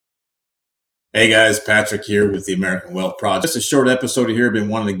Hey guys, Patrick here with the American Wealth Project. Just a short episode here. I've been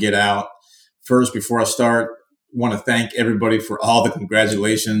wanting to get out. First, before I start, I want to thank everybody for all the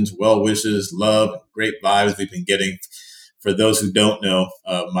congratulations, well wishes, love, great vibes we've been getting. For those who don't know,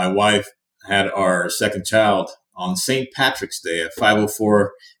 my wife had our second child on St. Patrick's Day at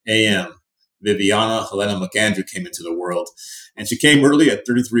 5:04 a.m. Viviana Helena Mcandrew came into the world, and she came early at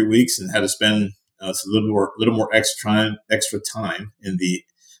 33 weeks and had to spend a little more extra time in the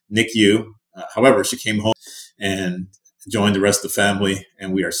NICU. However, she came home and joined the rest of the family,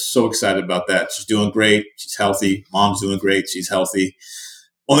 and we are so excited about that. She's doing great. She's healthy. Mom's doing great. She's healthy.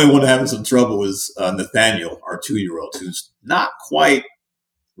 Only one having some trouble is Nathaniel, our 2-year-old, who's not quite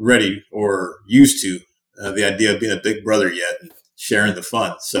ready or used to the idea of being a big brother yet and sharing the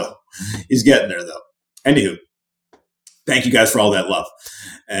fun. So he's getting there, though. Anywho, thank you guys for all that love.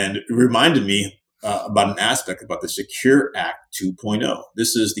 And it reminded me about an aspect about the Secure Act 2.0.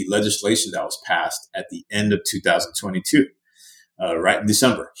 This is the legislation that was passed at the end of 2022, right in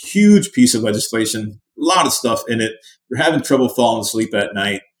December. Huge piece of legislation, a lot of stuff in it. If you're having trouble falling asleep at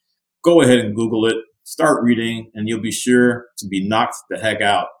night, go ahead and Google it, start reading, and you'll be sure to be knocked the heck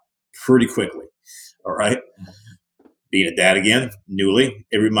out pretty quickly. All right. Being a dad again, newly,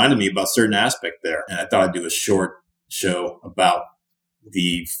 it reminded me about certain aspect there. And I thought I'd do a short show about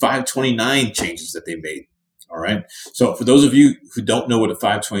the 529 changes that they made. All right. So for those of you who don't know what a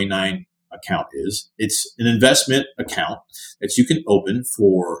 529 account is, it's an investment account that you can open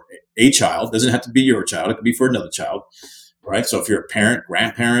for a child. It doesn't have to be your child. It could be for another child. Right. So if you're a parent,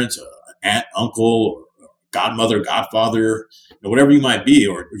 grandparent, aunt, uncle, or godmother, godfather, whatever you might be,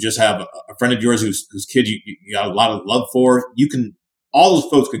 or just have a friend of yours whose kid you got a lot of love for, all those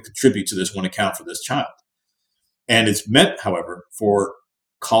folks can contribute to this one account for this child. And it's meant, however, for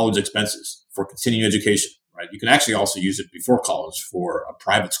college expenses, for continuing education, right? You can actually also use it before college for a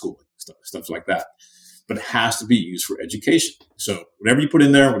private schooling, stuff like that. But it has to be used for education. So whatever you put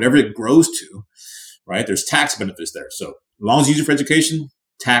in there, whatever it grows to, right, there's tax benefits there. So as long as you use it for education,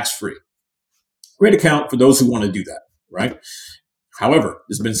 tax-free. Great account for those who want to do that, right? However,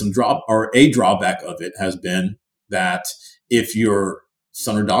 there's been a drawback of it has been that if your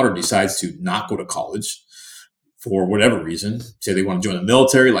son or daughter decides to not go to college, for whatever reason, say they want to join the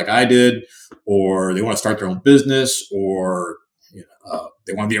military like I did, or they want to start their own business, or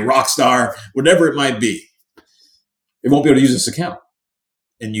they want to be a rock star, whatever it might be, they won't be able to use this account.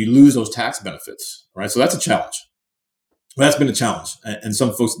 And you lose those tax benefits, right? So that's a challenge. Well, that's been a challenge. And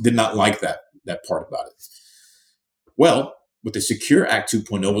some folks did not like that part about it. Well, with the Secure Act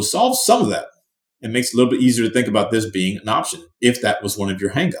 2.0 will solve some of that. It makes it a little bit easier to think about this being an option if that was one of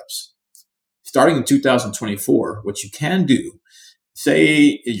your hangups. Starting in 2024, what you can do,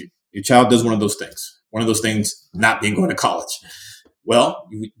 say your child does one of those things not being going to college. Well,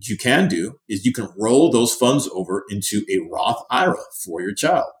 what you can do is you can roll those funds over into a Roth IRA for your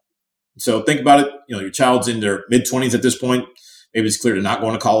child. So think about it. Your child's in their mid-20s at this point. Maybe it's clear they're not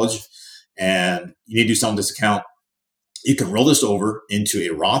going to college and you need to do something with this account. You can roll this over into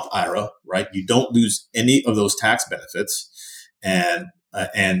a Roth IRA, right? You don't lose any of those tax benefits. And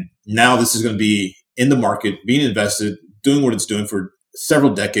now this is going to be in the market, being invested, doing what it's doing for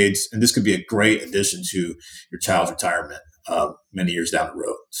several decades. And this could be a great addition to your child's retirement many years down the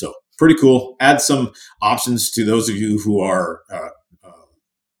road. So pretty cool. Add some options to those of you who are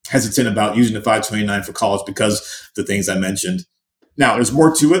hesitant about using the 529 for college because of the things I mentioned. Now, there's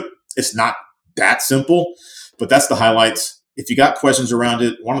more to it. It's not that simple, but that's the highlights. If you got questions around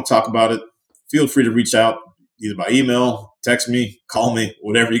it, want to talk about it, feel free to reach out either by email, text me, call me,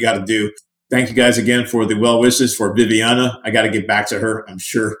 whatever you got to do. Thank you guys again for the well wishes for Viviana. I got to get back to her. I'm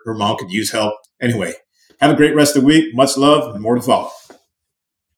sure her mom could use help. Anyway, have a great rest of the week. Much love and more to follow.